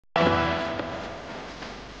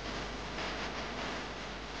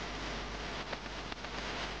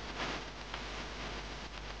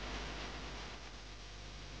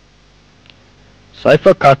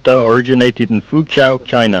Saifa Kata originated in Fuzhou,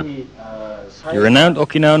 China. The renowned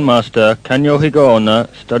Okinawan master Kanyo Higaonna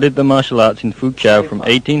studied the martial arts in Fuzhou from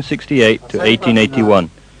 1868 to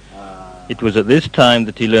 1881. It was at this time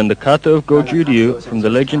that he learned the kata of Goju from the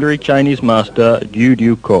legendary Chinese master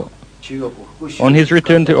Liu Ko. On his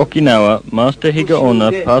return to Okinawa, Master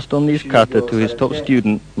Higaonna passed on these kata to his top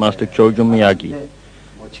student, Master Chojo Miyagi.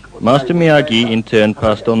 Master Miyagi in turn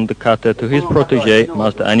passed on the kata to his protege,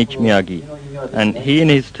 Master Anichi Miyagi, and he in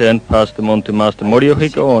his turn passed them on to Master Morio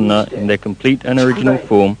Higaonna in their complete and original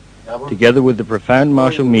form, together with the profound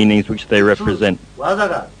martial meanings which they represent.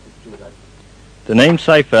 The name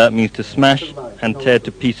Saifa means to smash and tear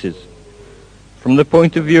to pieces. From the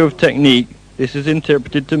point of view of technique, this is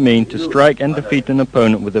interpreted to mean to strike and defeat an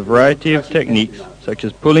opponent with a variety of techniques, such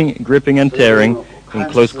as pulling, gripping and tearing in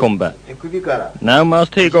close combat. Now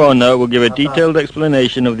Master Higaonna will give a detailed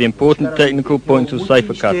explanation of the important technical points of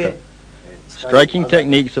Saifa Kata. Striking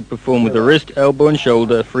techniques are performed with the wrist, elbow and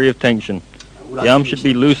shoulder free of tension. The arm should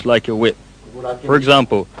be loose like a whip. For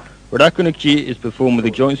example, Rakunuchi is performed with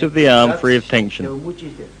the joints of the arm free of tension.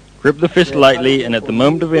 Grip the fist lightly and at the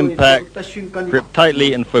moment of impact, grip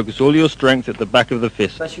tightly and focus all your strength at the back of the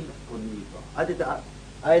fist.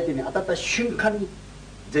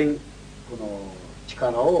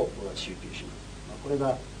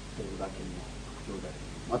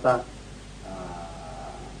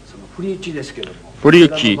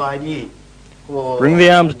 Furiuchi. Bring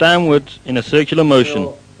the arms downwards in a circular motion.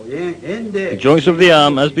 The joints of the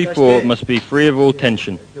arm, as before, must be free of all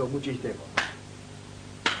tension.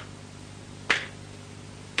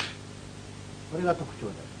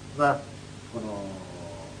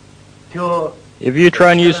 If you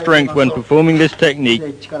try and use strength when performing this technique,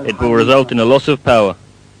 it will result in a loss of power.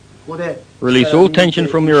 Release all tension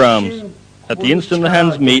from your arms. At the instant the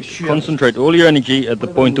hands meet, concentrate all your energy at the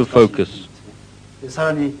point of focus.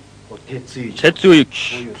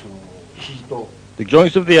 Tetsuyuchi. The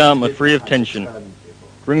joints of the arm are free of tension.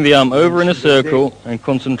 Bring the arm over in a circle and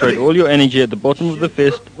concentrate all your energy at the bottom of the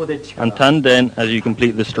fist and tanden as you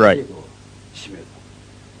complete the strike.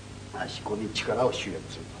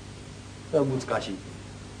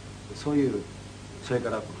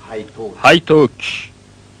 Haitouchi.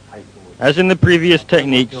 As in the previous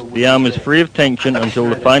techniques, the arm is free of tension until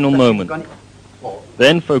the final moment.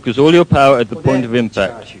 Then focus all your power at the point of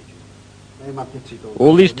impact.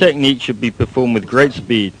 All these techniques should be performed with great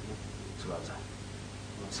speed.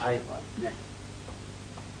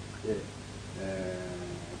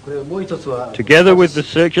 Together with the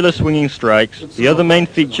circular swinging strikes, the other main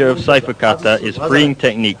feature of Saifa Kata is freeing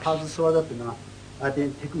techniques.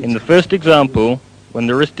 In the first example, when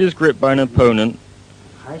the wrist is gripped by an opponent,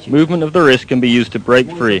 movement of the wrist can be used to break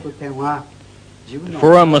free. The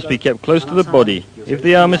forearm must be kept close to the body. If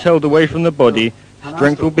the arm is held away from the body,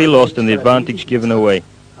 strength will be lost and the advantage given away.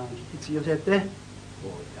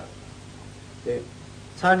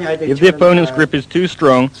 If the opponent's grip is too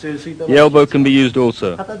strong, the elbow can be used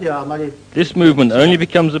also. This movement only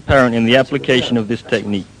becomes apparent in the application of this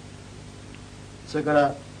technique.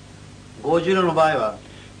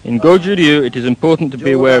 In Goju, it is important to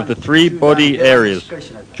be aware of the three body areas,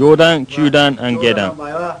 Jodan, Chudan and Gedan.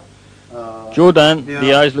 Jodan,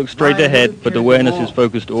 the eyes look straight ahead, but awareness is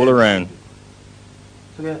focused all around.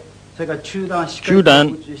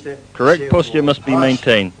 Chudan, correct posture must be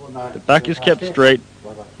maintained. The back is kept straight,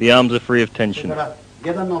 the arms are free of tension.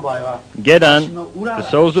 Gedan, the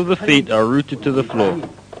soles of the feet are rooted to the floor.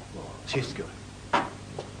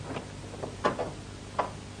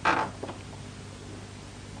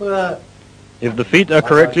 If the feet are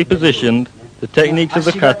correctly positioned, the techniques of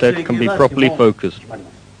the kata can be properly focused.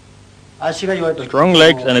 Strong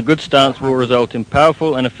legs and a good stance will result in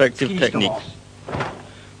powerful and effective techniques.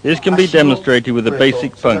 This can be demonstrated with a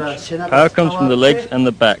basic punch. Power comes from the legs and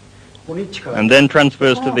the back, and then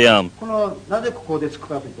transfers to the arm.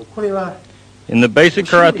 In the basic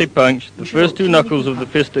karate punch, the first two knuckles of the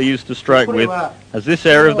fist are used to strike with, as this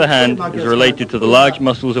area of the hand is related to the large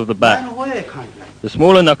muscles of the back. The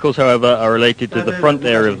smaller knuckles, however, are related to the front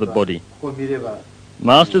area of the body.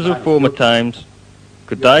 Masters of former times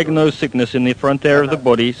could diagnose sickness in the front area of the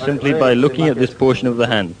body simply by looking at this portion of the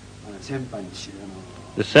hand.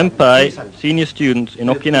 The senpai, senior students in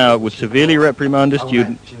Okinawa, would severely reprimand a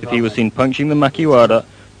student if he was seen punching the makiwara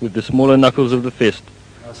with the smaller knuckles of the fist,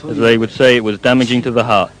 as they would say it was damaging to the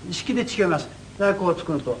heart.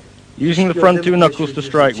 Using the front two knuckles to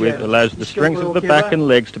strike with allows the strength of the back and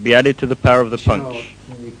legs to be added to the power of the punch.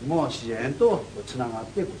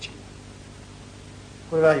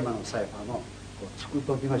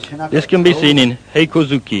 This can be seen in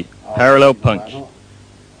Heikozuki, parallel punch.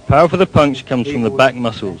 power for the punch comes from the back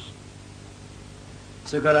muscles.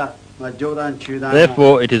 それから上段中段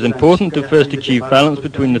Therefore, it is important to first achieve balance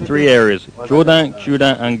between the three areas, Jodan,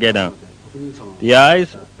 Chudan, and Gedan. The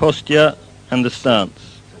eyes, posture, and the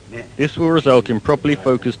stance. This will result in properly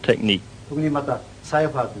focused technique. 特にまたサイ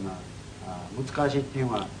ファーというのは難しいっていう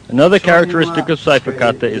のは Another characteristic of Saifa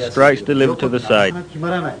Kata is strikes delivered to the side. 決ま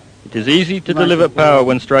らない It is easy to deliver power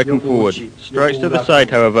when striking forward. Strikes to the side,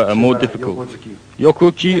 however, are more difficult.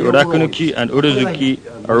 Yokuchi, Urakunuchi, and Urazuki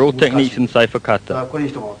are all techniques in Saifa Kata. これに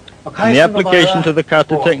しても In the application to the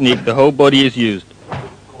kata technique, the whole body is used.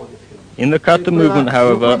 In the kata movement,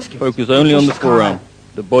 however, focus only on the forearm.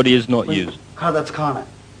 The body is not used. 体使わない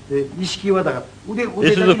で意識はだから腕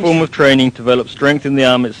This is だ a け form に of training to develop strength in the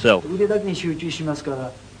arm itself. 腕だけに集中しますか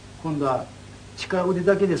ら今度は力腕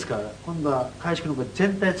だけですから今度は回縮の方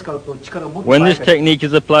全体使うと力をもっと When this technique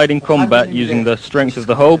is applied in combat using the strength of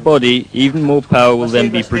the whole body, even more power will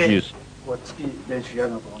then be produced. こう突き練習や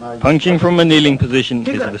るのと同じ Punching from a kneeling position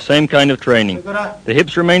is the same kind of それ training. から The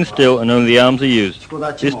hips remain still and only the arms are used.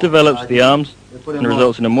 This develops the arms and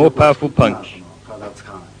results in a more powerful punch. 体を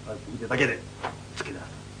使わない腕だけで突き出す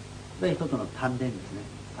これ一つの鍛錬ですね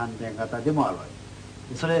鍛錬型でもあるわ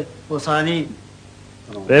けそれをさらに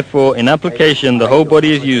Therefore, in application, the whole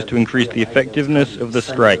body is used to increase the effectiveness of the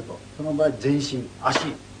strike. その場合全身足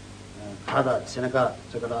体背中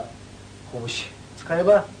それから拳使え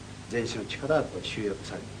ば全身の力が集約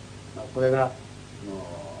されるこれが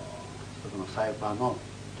一つのサイファーの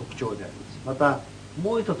特徴でありますまた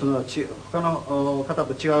もう一つの他の方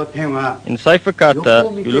と違う点は In Saifa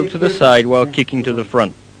Kata, you look to the side while kicking to the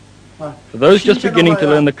front. For those just beginning to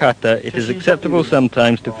learn the kata, it is acceptable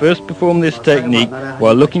sometimes to first perform this technique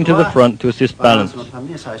while looking to the front to assist balance.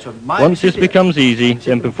 Once this becomes easy,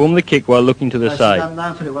 then perform the kick while looking to the side.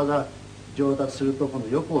 それ技上達すると今度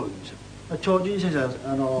横を超人先生は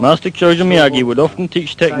Master Chojo Miyagi would often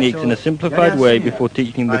teach techniques in a simplified way before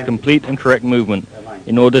teaching the complete and correct movement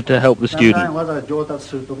in order to help the だんだん student. 技が上達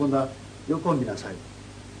すると今度は横を見なさい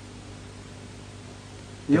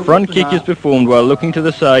The front kick is performed while looking to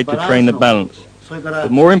the side to train the balance. それから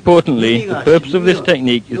But more importantly, the purpose of this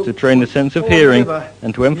technique is to train the sense of hearing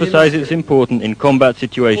and to emphasize its importance in combat こう見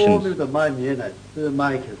situations. ると前見えないそれで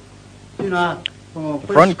前蹴るというのは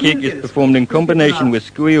The front kick is performed in combination with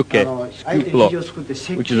skyuke, scoop block,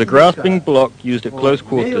 which is a grasping block used at close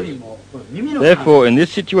quarters. Therefore, in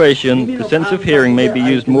this situation, the sense of hearing may be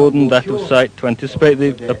used more than that of sight to anticipate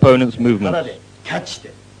the opponent's movements. キャッチし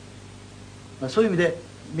てそういう意味で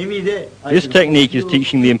耳で This technique is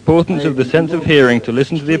teaching the importance of the sense of hearing to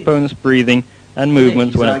listen to the opponent's breathing and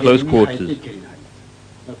movements when at close quarters.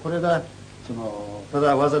 これがそのた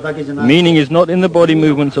だ技だけじゃ The なくて meaning is not in the body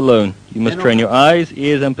movements alone. You must train your eyes,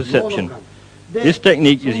 ears, and perception. This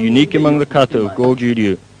technique is unique among the kata of Goju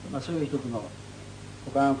Ryu. そういう一つの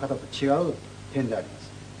他の方と違う点であります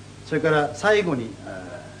それから最後に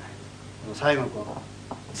最後のこの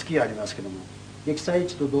月ありますけども撃砕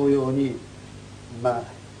地と同様に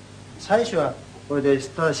最初はこれで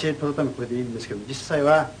ただ知恵取るためこれでいいんですけど実際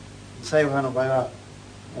はサイファーの場合は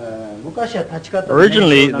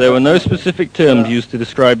Originally, there were no specific terms used to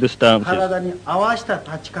describe the stances.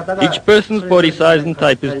 Each person's body size and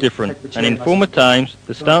type is different, and in former times,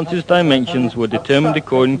 the stance's dimensions were determined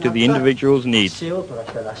according to the individual's needs.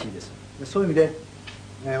 そういう意味で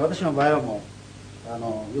私の場合はも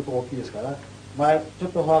うよく大きいですから前ちょ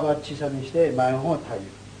っと幅が小さめにして前の方を対応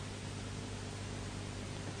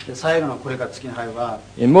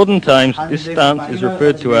In modern times, this stance is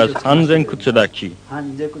referred to as Hanzen Kutsurachi.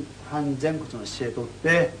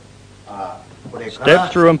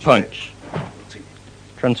 Step through and punch.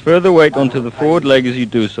 Transfer the weight onto the forward leg as you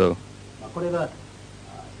do so.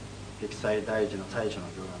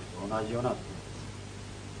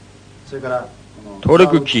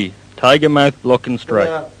 Toraguchi, tiger mouth block and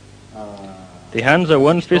strike. The hands are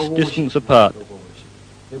 1 fist distance apart.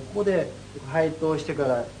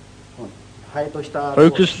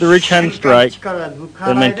 Focus the ridge hand strike,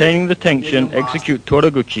 then maintaining the tension, execute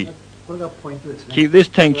Toraguchi. Keep this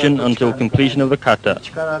tension until completion of the kata.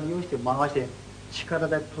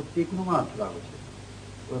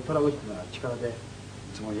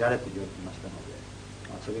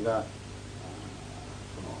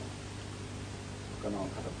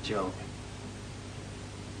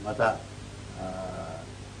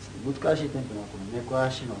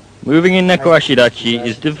 Moving in Neko Ashirachi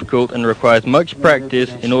is difficult and requires much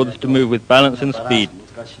practice in order to move with balance and speed.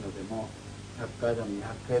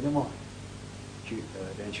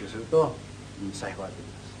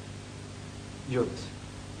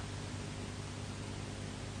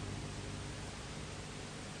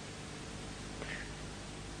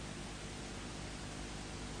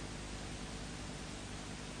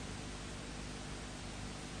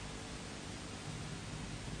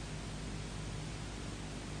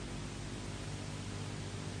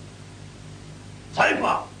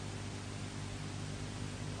 Saifa!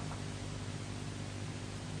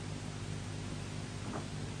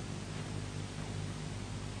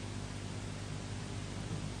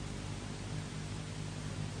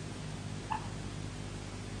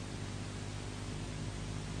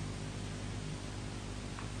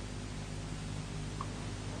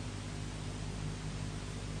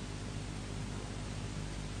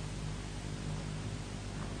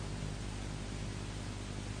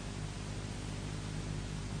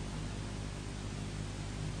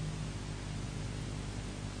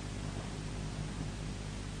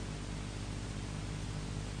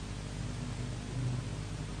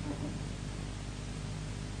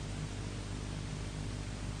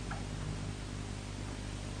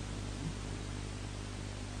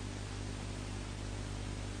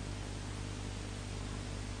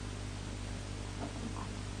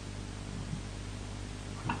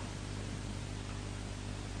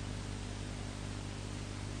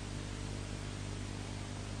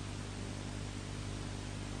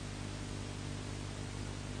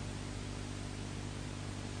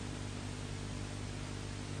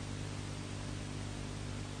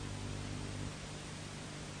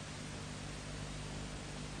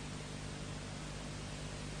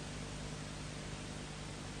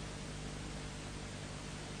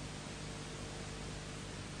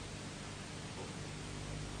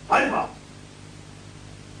 Saifa!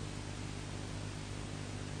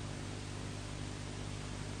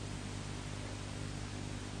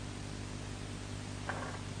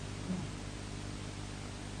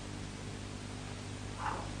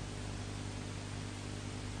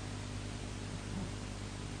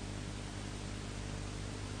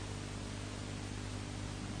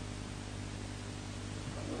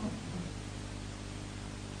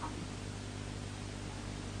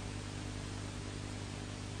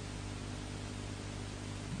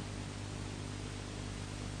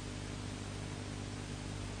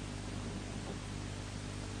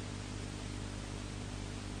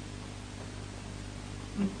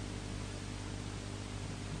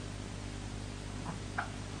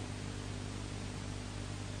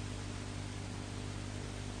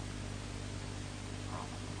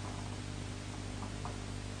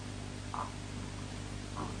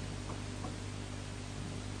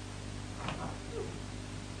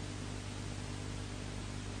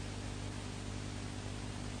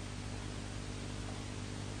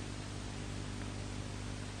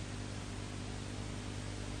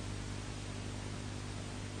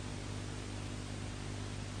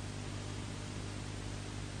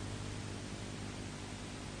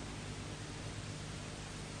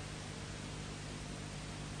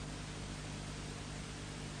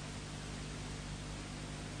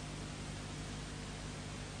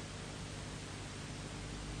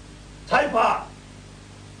 Saifa! Saifa!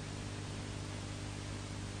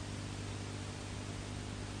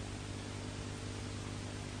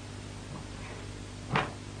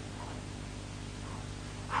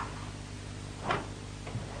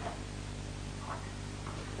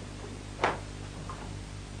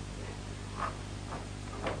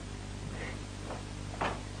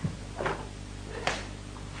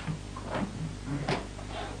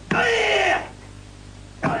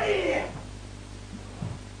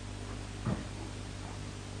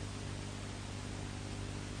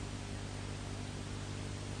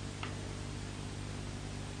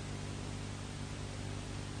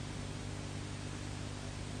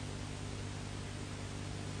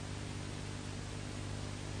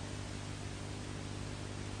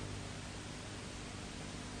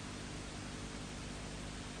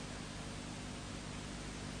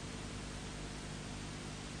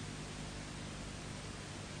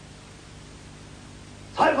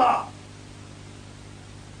 サイファー ! サイファー ! サイファー ! サイファー ! サイファー ! サイファー ! サイファー !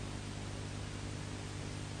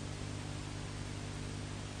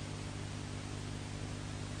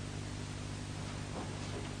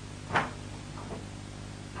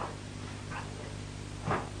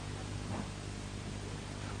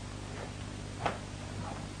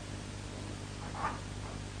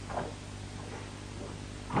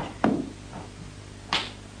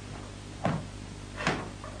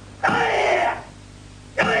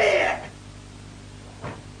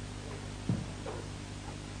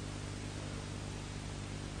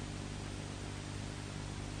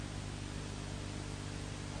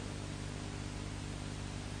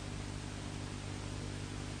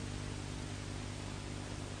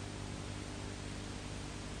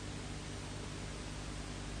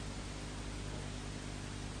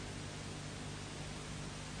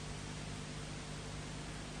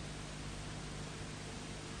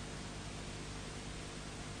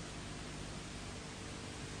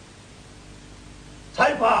 サイファー ! サイ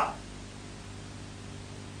ファー ! サイファー ! サイファー ! サイファー ! サイファー ! サイファー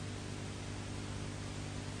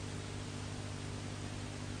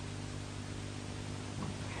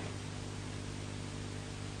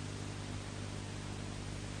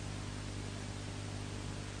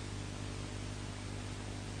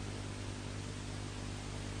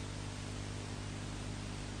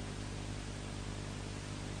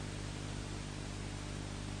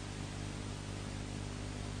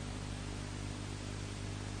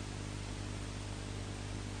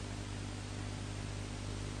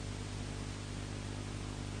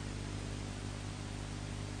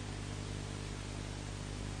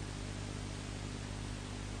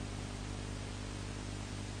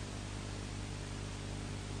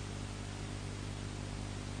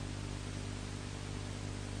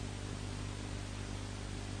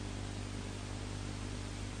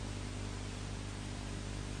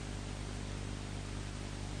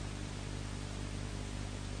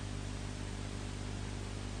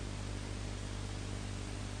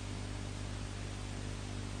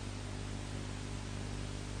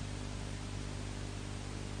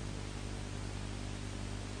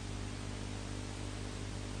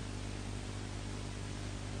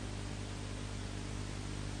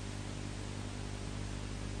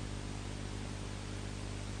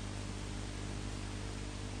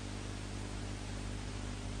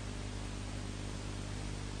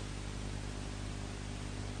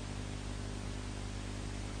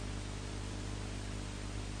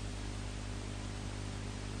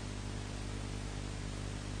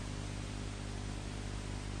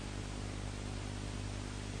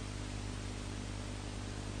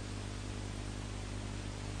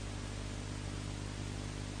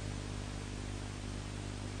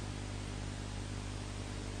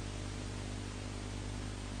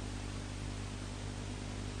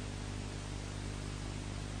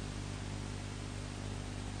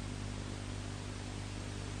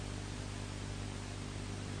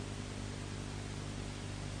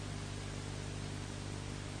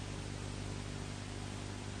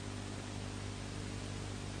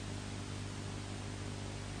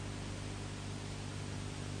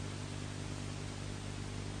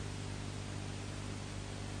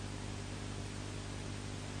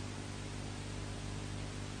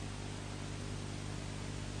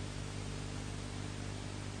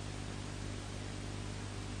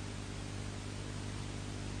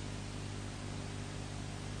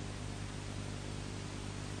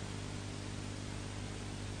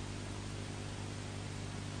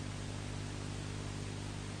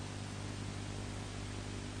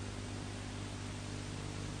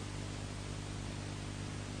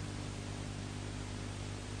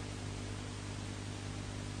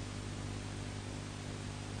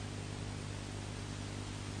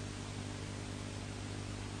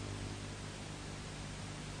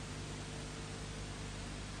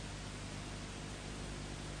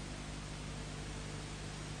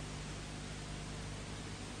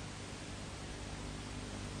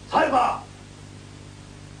Saifa!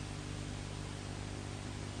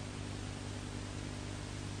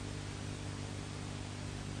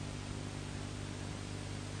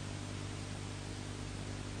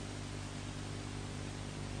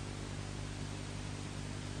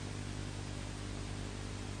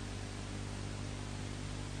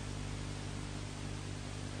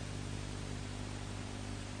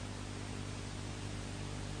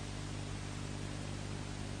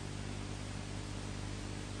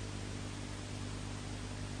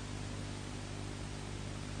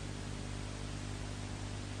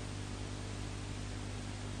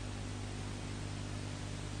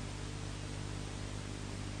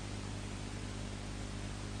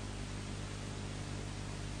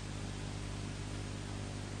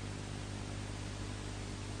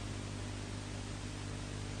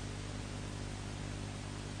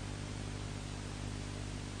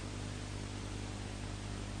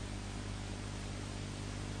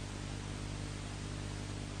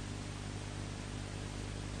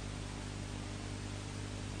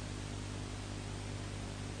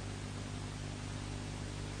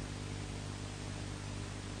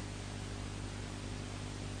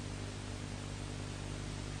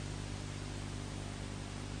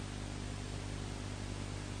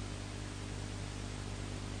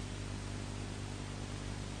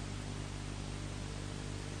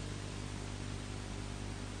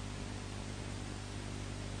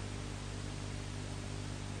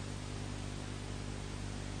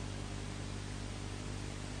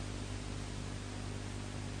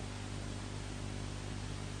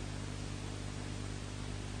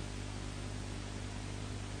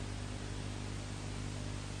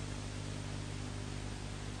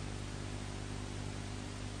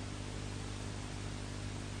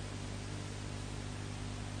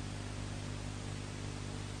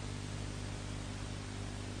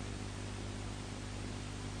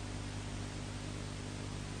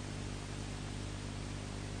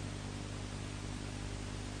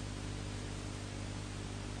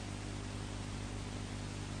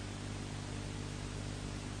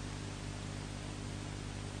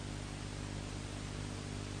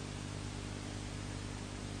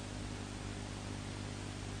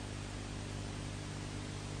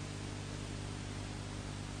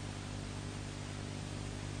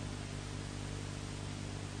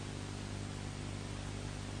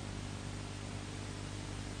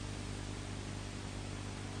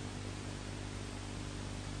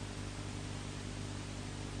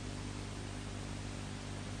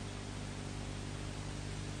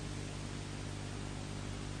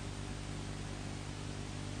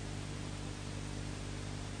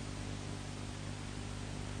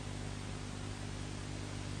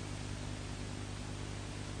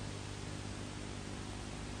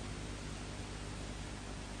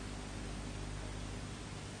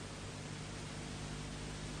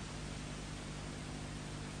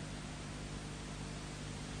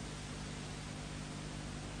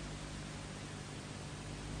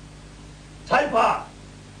 Saifa!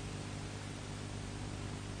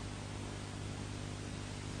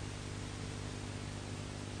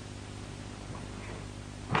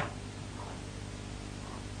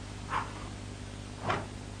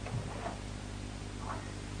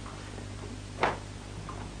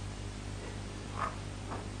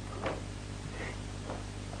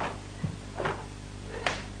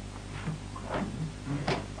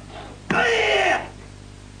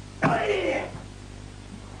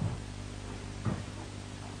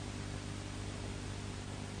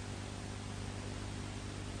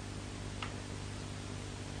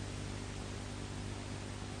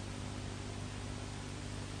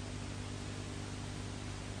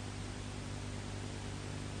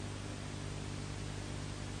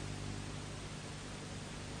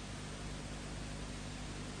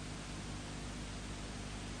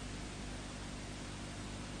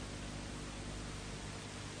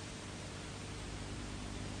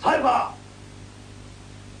 Saifa!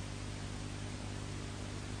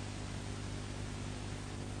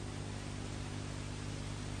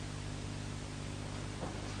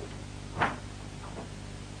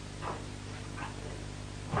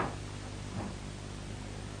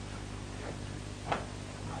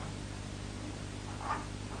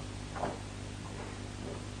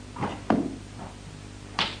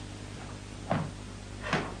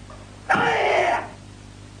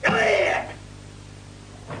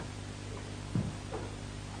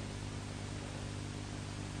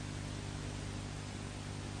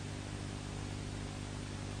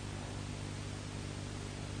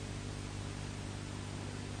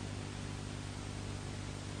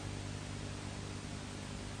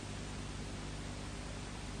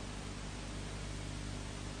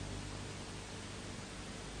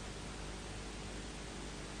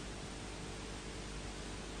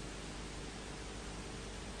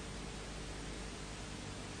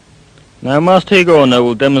 Now Master Higaonna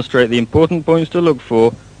will demonstrate the important points to look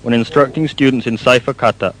for when instructing students in Saifa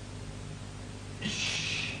Kata.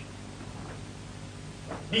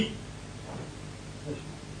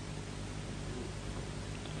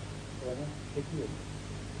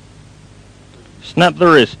 Snap the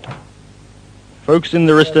wrist. Focusing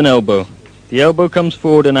the wrist and elbow. The elbow comes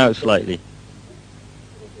forward and out slightly.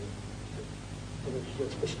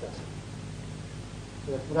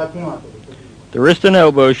 The wrist and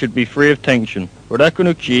elbow should be free of tension.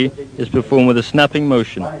 Rodakunuchi is performed with a snapping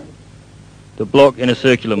motion. The block in a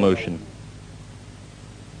circular motion.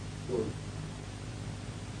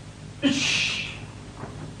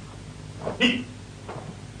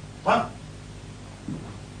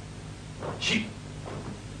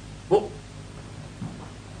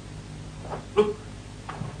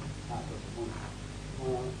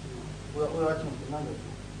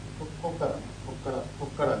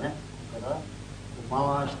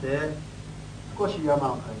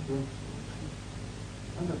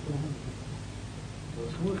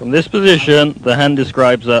 From this position, the hand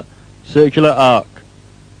describes a circular arc.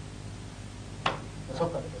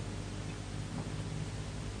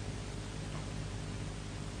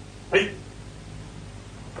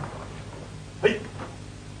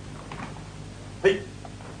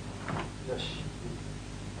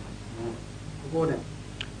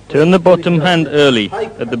 Turn the bottom hand early,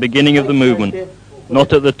 at the beginning of the movement,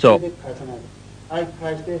 not at the top.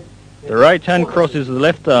 The right hand crosses the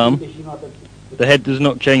left arm. The head does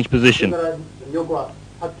not change position.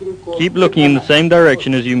 Keep looking in the same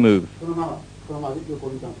direction as you move.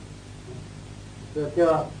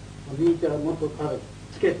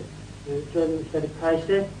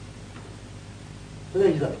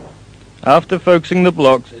 After focusing the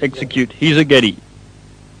blocks, execute Higaonna.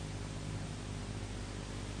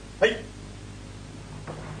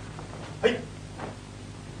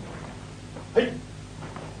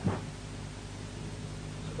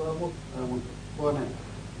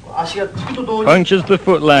 Punch as the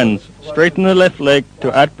foot lands. Straighten the left leg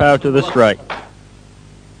to add power to the strike.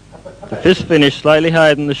 The fist finish slightly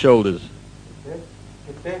higher than the shoulders.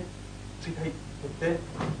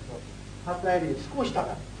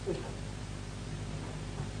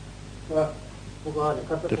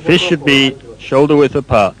 The fist should be shoulder width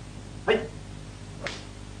apart.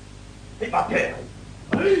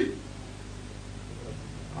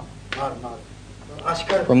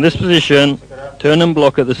 From this position, turn and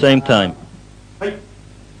block at the same time.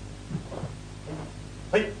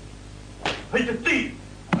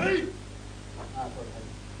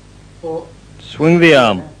 Swing the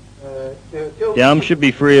arm. The arm should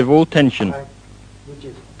be free of all tension.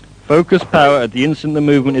 Focus power at the instant the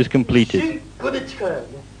movement is completed.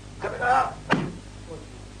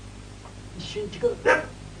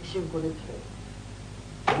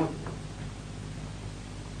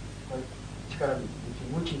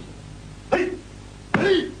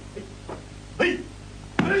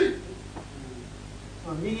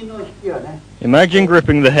 Imagine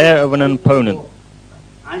gripping the hair of an opponent.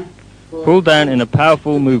 Pull down in a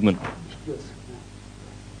powerful movement.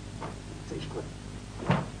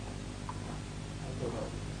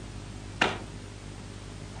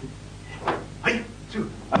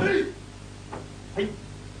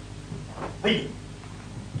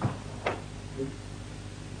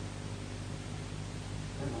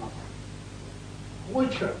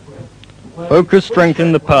 Focus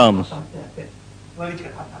strengthen the palms.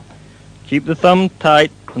 Keep the thumb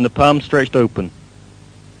tight and the palm stretched open.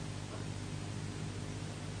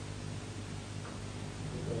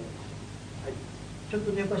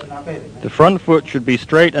 The front foot should be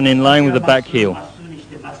straight and in line with the back heel.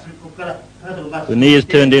 The knee is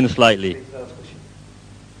turned in slightly.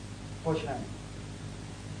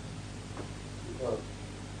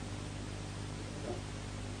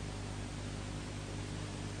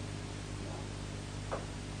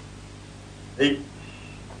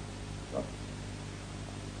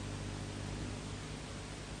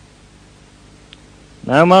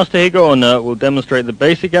 Now Master Higaonna will demonstrate the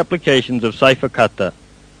basic applications of Saifa Kata.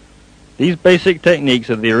 These basic techniques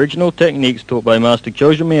are the original techniques taught by Master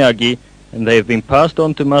Goju Miyagi, and they have been passed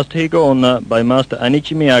on to Master Higaonna by Master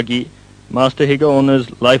Anichi Miyagi, Master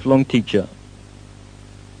Higaonna's lifelong teacher.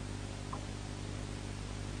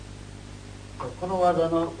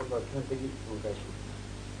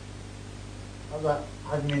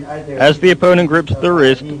 As the opponent grips the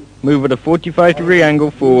wrist, move at a 45-degree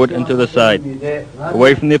angle forward and to the side,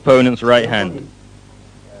 away from the opponent's right hand.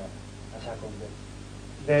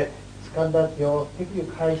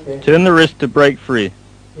 Turn the wrist to break free.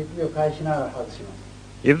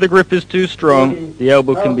 If the grip is too strong, the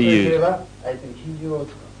elbow can be used.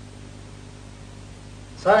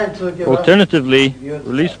 Alternatively,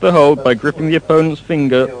 release the hold by gripping the opponent's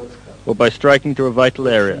finger or by striking to a vital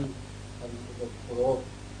area.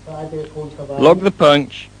 Block the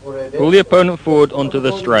punch, pull the opponent forward onto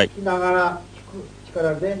the strike.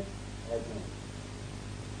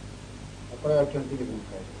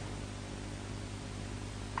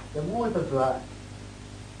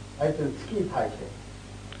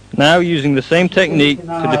 Now using the same technique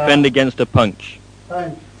to defend against a punch.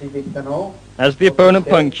 As the opponent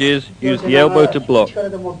punches, use the elbow to block.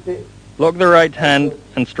 Block the right hand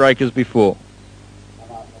and strike as before.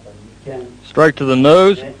 Strike to the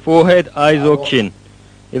nose, forehead, eyes or chin.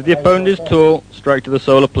 If the opponent is tall, strike to the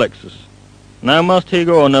solar plexus. Now Master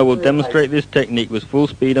Higaonna will demonstrate this technique with full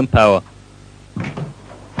speed and power.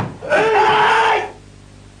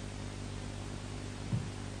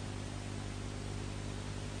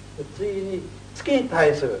 次に月に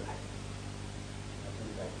対する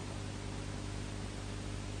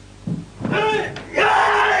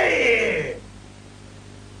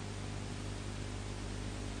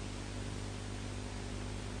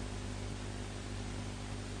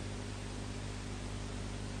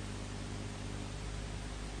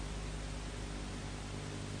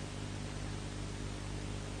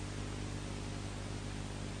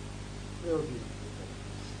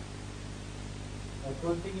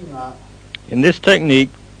In this technique,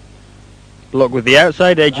 block with the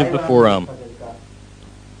outside edge of the forearm.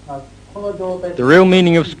 The real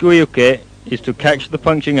meaning of tsukuyuke is to catch the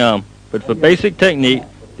punching arm, but for basic technique,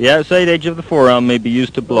 the outside edge of the forearm may be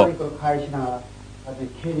used to block.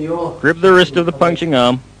 Grip the wrist of the punching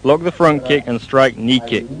arm, block the front kick and strike knee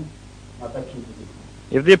kick.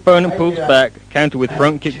 If the opponent pulls back, counter with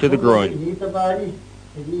front kick to the groin.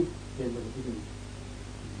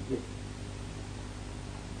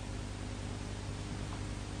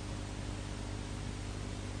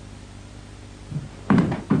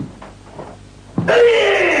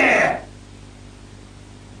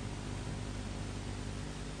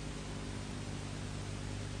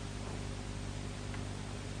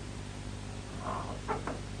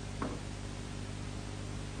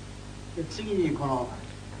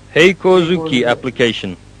 Heikozuki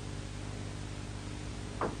application.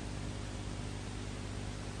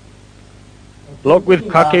 Block with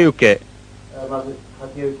kakeuke.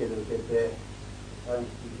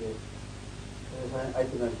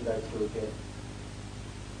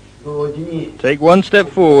 Take one step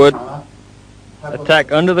forward,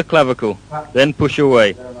 attack under the clavicle, then push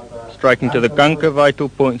away, striking to the ganka vital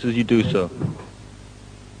points as you do so.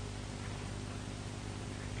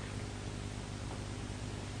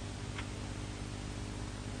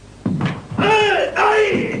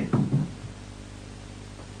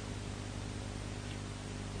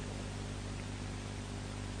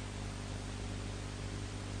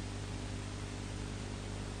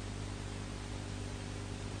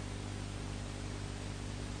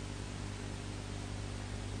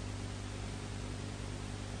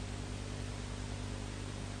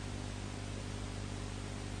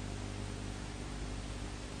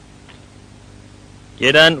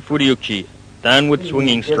 Gedan Furyuki, downward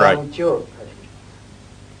swinging strike.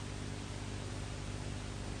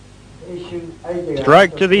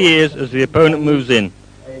 Strike to the ears as the opponent moves in.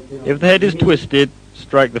 If the head is twisted,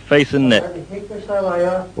 strike the face and neck.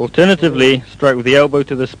 Alternatively, strike with the elbow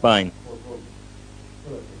to the spine.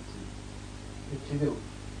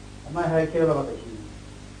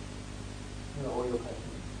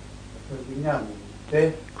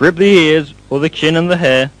 Grip the ears or the chin and the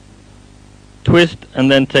hair. Twist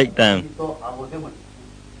and then take down.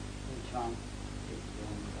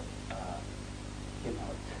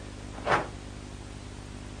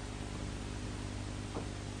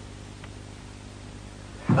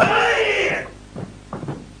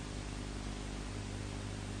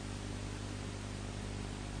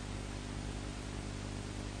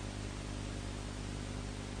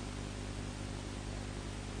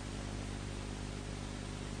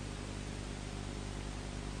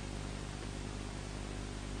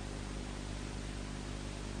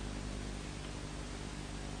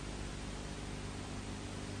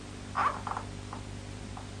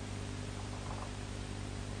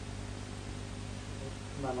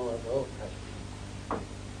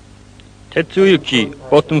 Tetsuyuki,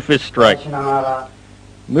 bottom fist strike.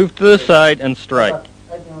 Move to the side and strike.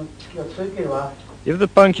 If the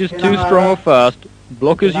punch is too strong or fast,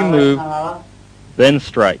 block as you move, then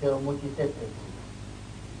strike.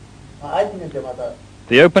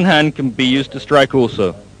 The open hand can be used to strike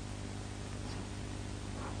also.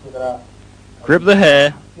 Grip the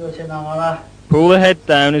hair, pull the head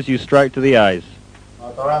down as you strike to the eyes.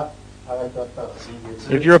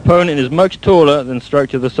 If your opponent is much taller, then strike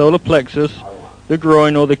to the solar plexus, the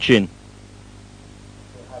groin, or the chin.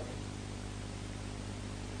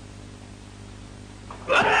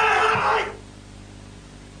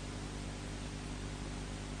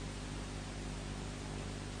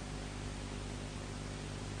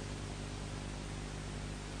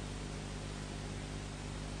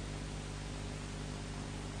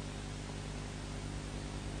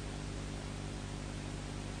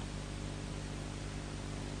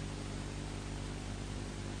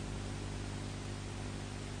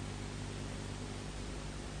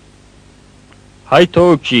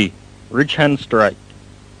 Haitouchi, rich hand strike.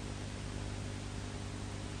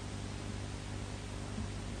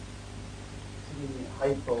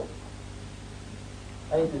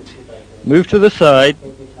 Move to the side,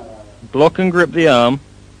 block and grip the arm,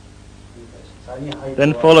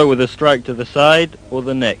 then follow with a strike to the side or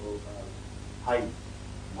the neck.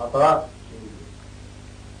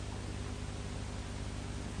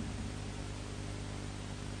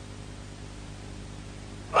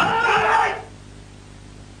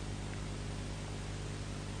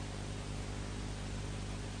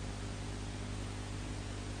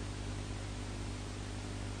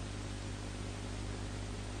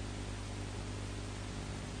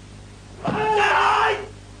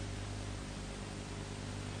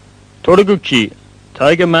 Toraguchi,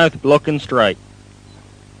 tiger mouth block and strike.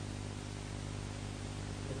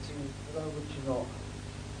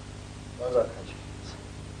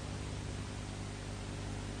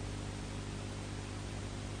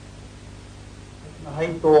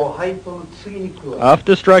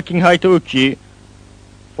 After striking Haitouchi,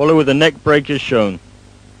 follow with a neck break as shown.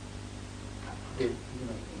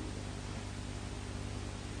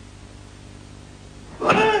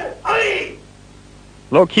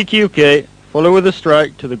 Block Hikiuke, follow with a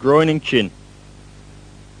strike to the groin and chin.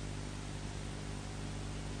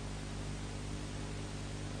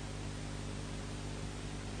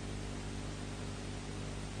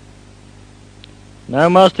 Now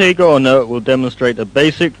Master Higaonna will demonstrate a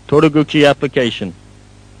basic Toraguchi application.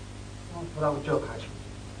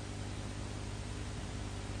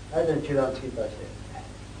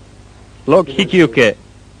 Block Hikiuke.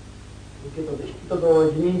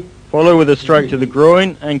 Follow with a strike to the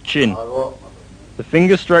groin and chin. The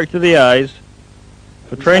fingers strike to the eyes.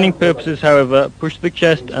 For training purposes, however, push the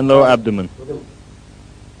chest and lower abdomen.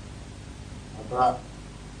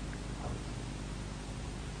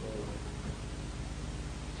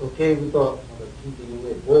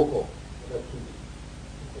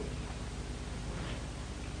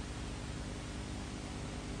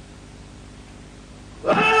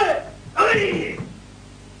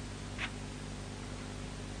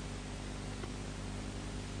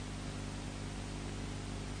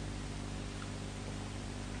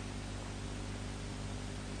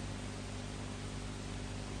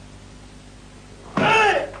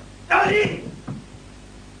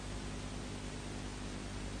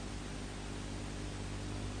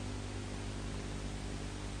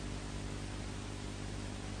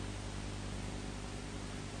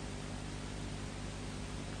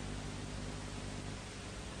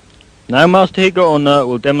 Now Master Higaonna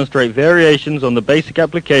will demonstrate variations on the basic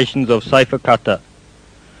applications of Saifa Kata.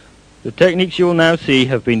 The techniques you will now see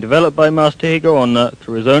have been developed by Master Higaonna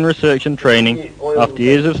through his own research and training after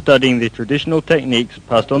years of studying the traditional techniques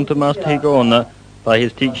passed on to Master Higaonna by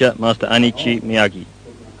his teacher Master Anichi Miyagi.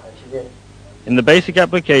 In the basic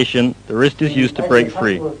application, the wrist is used to break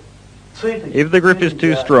free. If the grip is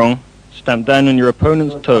too strong, stamp down on your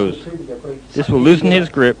opponent's toes. This will loosen his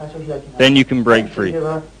grip, then you can break free.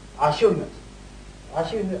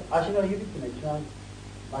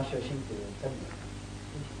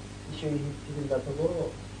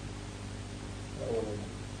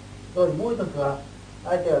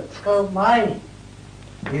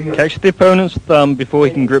 Catch the opponent's thumb before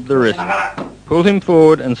he can grip the wrist. Pull him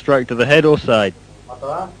forward and strike to the head or side.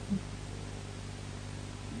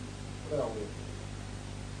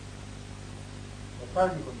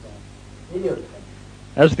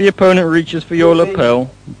 As the opponent reaches for your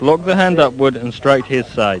lapel, block the hand upward and strike to his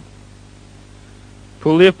side.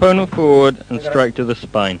 Pull the opponent forward and strike to the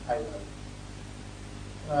spine.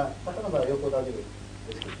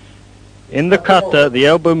 In the kata, the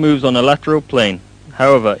elbow moves on a lateral plane.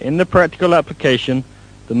 However, in the practical application,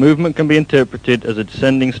 the movement can be interpreted as a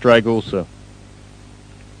descending strike also.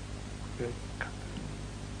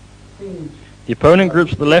 The opponent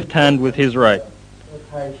grips the left hand with his right.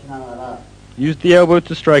 Use the elbow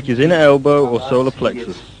to strike his inner elbow or solar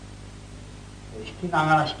plexus.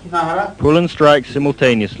 Pull and strike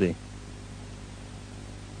simultaneously.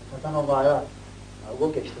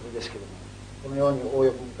 動きは一つですけども、このように応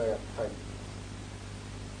用分解がされてい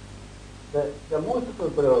ます。で、じゃあもう一つ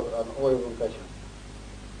これを応用分解しま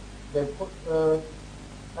す。で、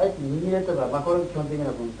あえて握れとか、これが基本的な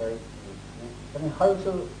分解ですね。それに外す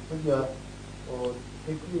ときは、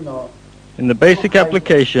手首の In the basic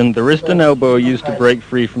application, the wrist and elbow are used to break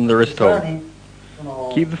free from the wrist hold.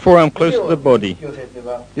 Keep the forearm close to the body.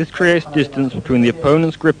 This creates distance between the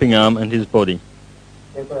opponent's gripping arm and his body.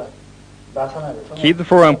 Keep the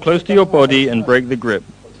forearm close to your body and break the grip.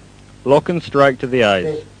 Lock and strike to the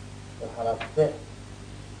eyes.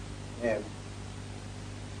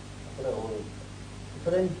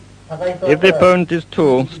 If the opponent is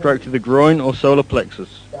tall, strike to the groin or solar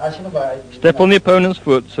plexus. Step on the opponent's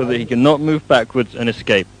foot so that he cannot move backwards and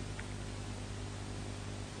escape.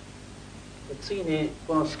 次に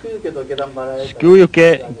このすくゆけと下段払い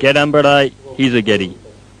Sukuyuke, Gedanbarai, Hizageri.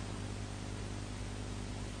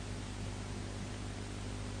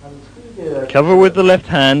 Cover with the left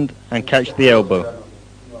hand and catch the elbow.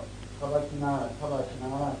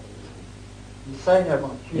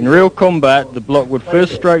 In real combat, the block would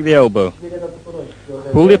first strike the elbow.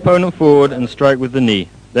 Pull the opponent forward and strike with the knee,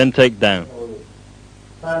 then take down.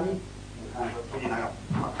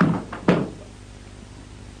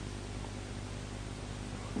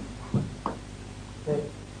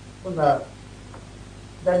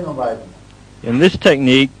 In this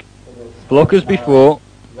technique, block as before,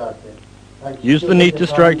 use the knee to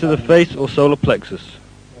strike to the face or solar plexus.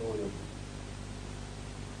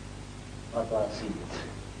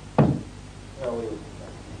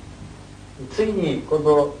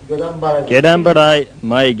 Gedanbarai,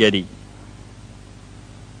 Maegeri.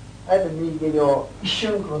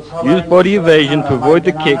 Use body evasion to avoid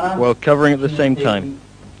the kick while covering at the same time.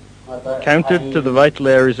 Countered to the vital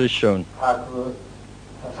areas as shown.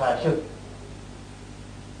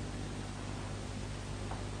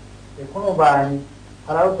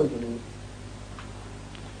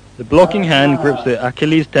 The blocking hand grips the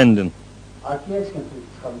Achilles tendon.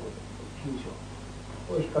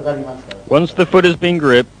 Once the foot has been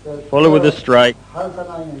gripped, follow with a strike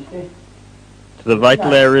to the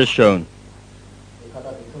vital areas shown.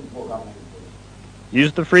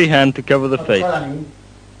 Use the free hand to cover the face.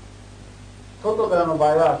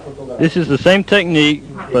 This is the same technique,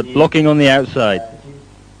 but blocking on the outside.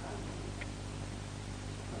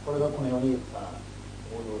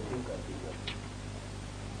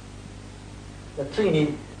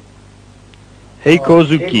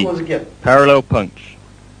 Heikozuki, parallel punch.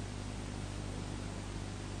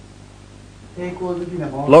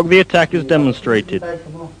 Block the attack as demonstrated.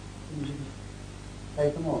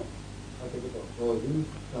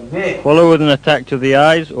 Follow with an attack to the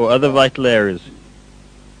eyes or other vital areas.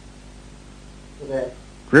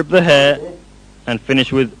 Grip the hair and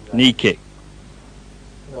finish with knee kick.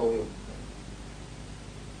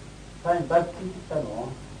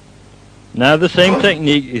 Now the same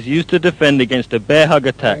technique is used to defend against a bear hug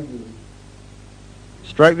attack.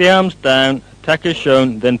 Strike the arms down, attack as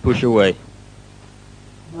shown, then push away.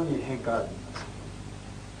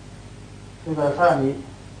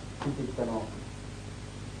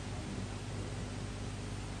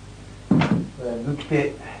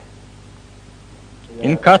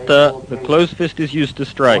 In kata, the closed fist is used to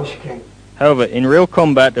strike. However, in real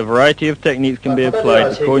combat, a variety of techniques can be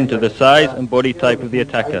applied according to the size and body type of the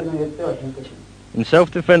attacker. In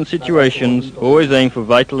self-defense situations, always aim for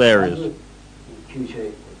vital areas.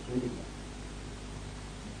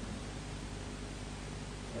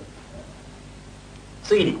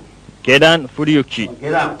 Gedan Furyuchi.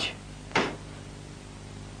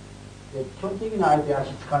 基本的な相手足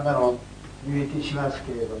掴んだのを有益します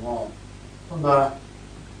けれども、今度は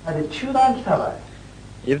あれ中段来た場合。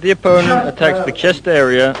If the opponent attacks the chest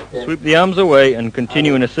area, sweep the arms away and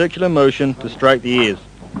continue in a circular motion to strike the ears.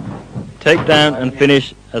 Take down and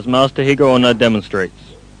finish as Master Higaonna demonstrates.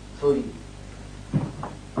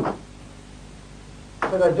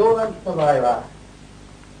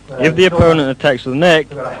 If the opponent attacks the neck,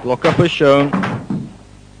 block up as shown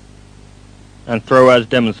and throw as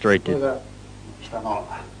demonstrated.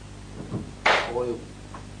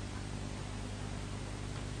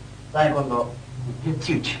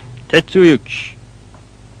 Tetsuyuchi.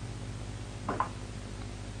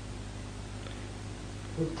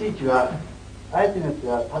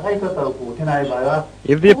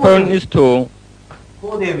 If the opponent is tall,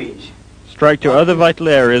 strike to other vital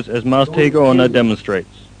areas as Master Higaonna demonstrates.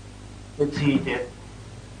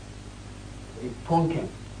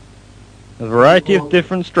 A variety of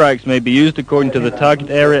different strikes may be used according to the target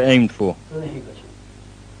area aimed for.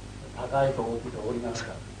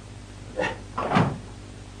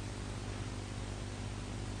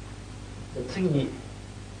 次に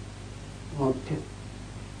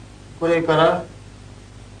これから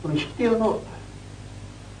この引き手の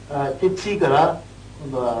手ついから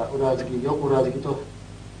今度は裏付き横裏付きと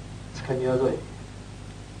掴み技へ。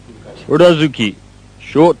Urazuki,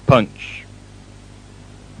 short punch.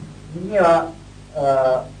 右は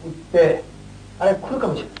打ってあれ来るか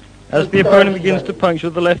もしれない。As the opponent begins to punch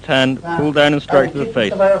with the left hand, pull down and strike to the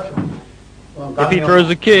face. If he throws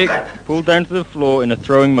a kick, pull down to the floor in a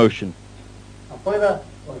throwing motion.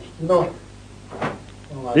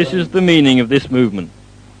 This is the meaning of this movement.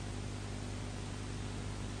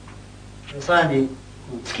 さらに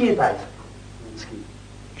突きに対する突き。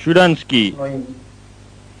 Shudansky.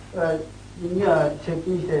 右は接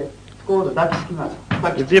近してつこうと抱きつきます。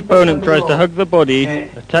If the opponent tries to hug the body,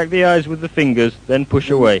 attack the eyes with the fingers, then push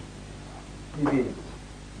away.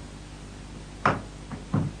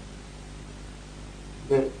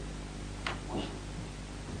 で、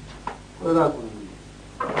これがこの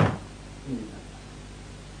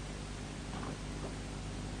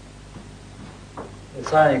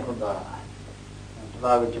さらに今度は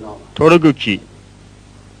虎口の Toraguchi.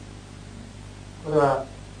 これは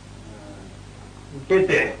受け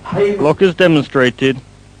て Block as demonstrated.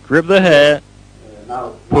 Grip the hair,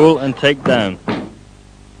 pull and take down.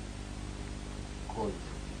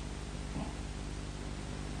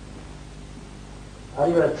 あ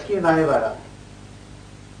るいは突きない場合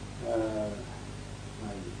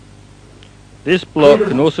This block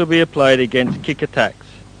can also be applied against kick attacks.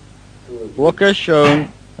 Block as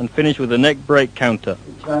shown and finish with a neck break counter.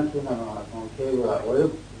 一番危険なのはこの頸部が折れ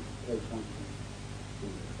る。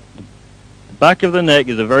 The back of the neck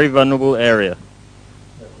is a very vulnerable area.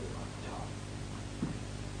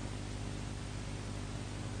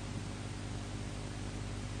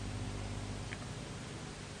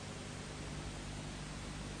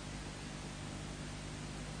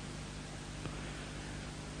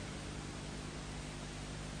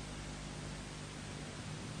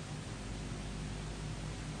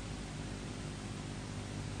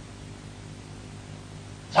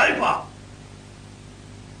 Saifa!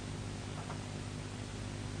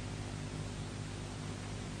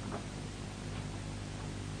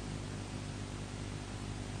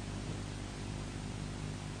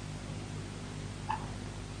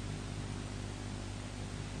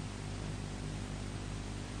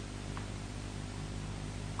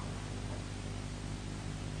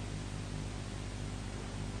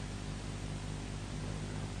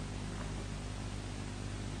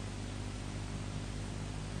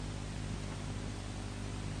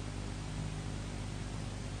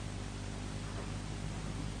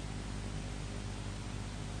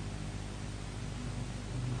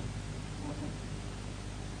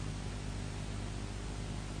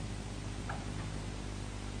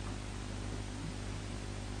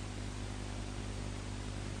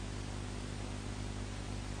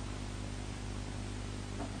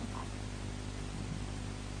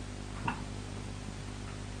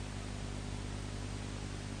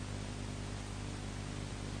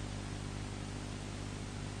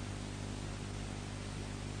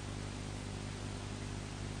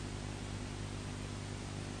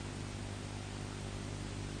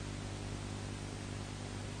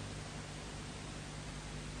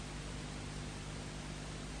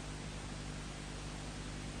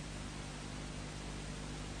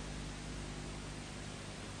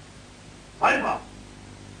 Saifa!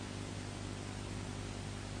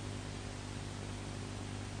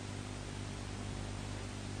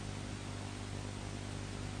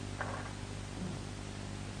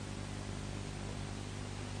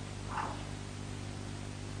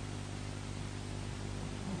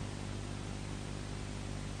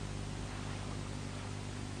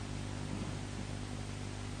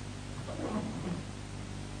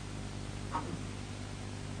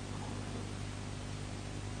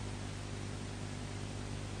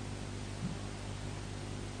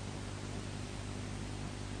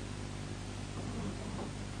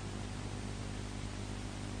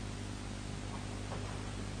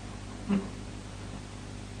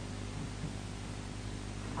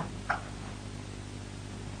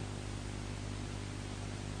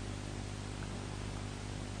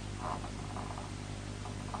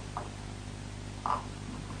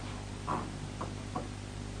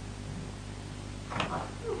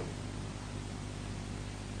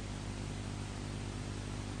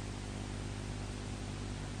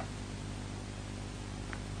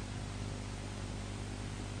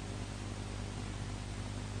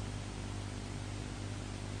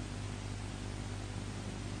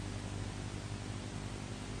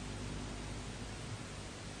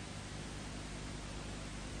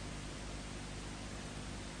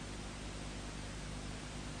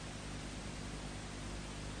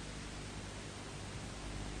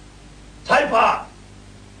 Saifa!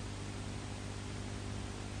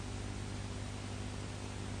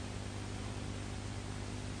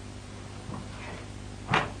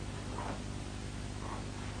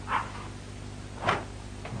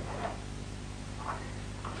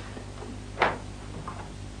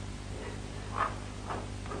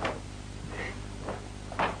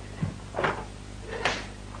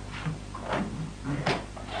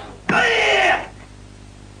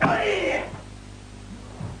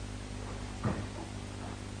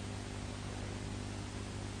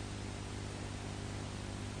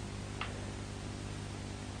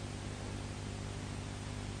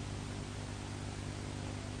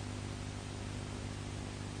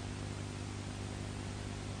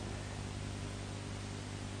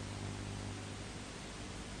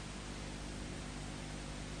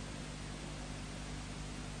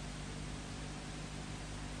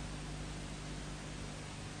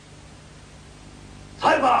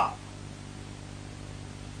 Saifa!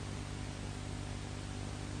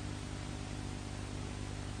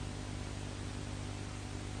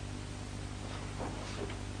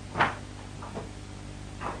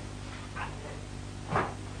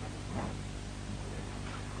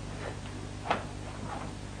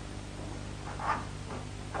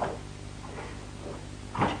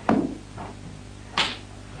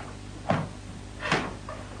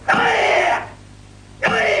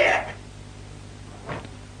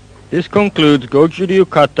 This concludes Goju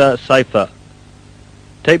Kata Saifa.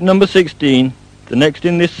 Tape number 16, the next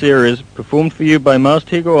in this series, performed for you by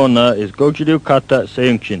Master Higaonna, is Goju Kata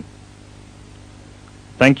Seiyunshin.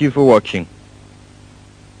 Thank you for watching.